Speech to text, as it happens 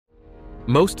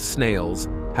Most snails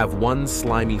have one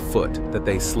slimy foot that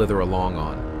they slither along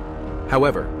on.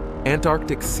 However,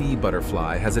 Antarctic sea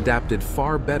butterfly has adapted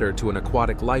far better to an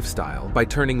aquatic lifestyle by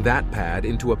turning that pad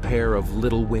into a pair of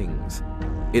little wings.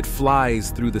 It flies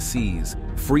through the seas,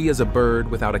 free as a bird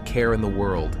without a care in the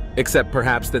world, except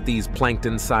perhaps that these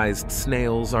plankton-sized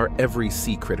snails are every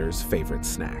sea critter's favorite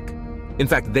snack. In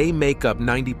fact, they make up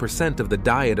 90% of the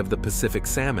diet of the Pacific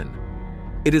salmon.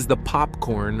 It is the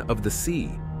popcorn of the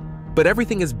sea. But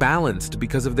everything is balanced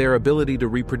because of their ability to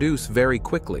reproduce very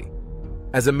quickly.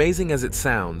 As amazing as it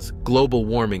sounds, global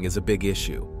warming is a big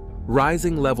issue.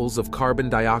 Rising levels of carbon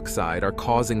dioxide are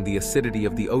causing the acidity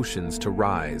of the oceans to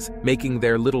rise, making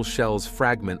their little shells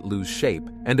fragment, lose shape,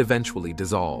 and eventually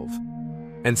dissolve.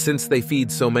 And since they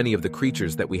feed so many of the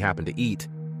creatures that we happen to eat,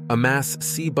 a mass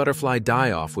sea butterfly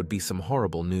die-off would be some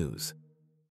horrible news.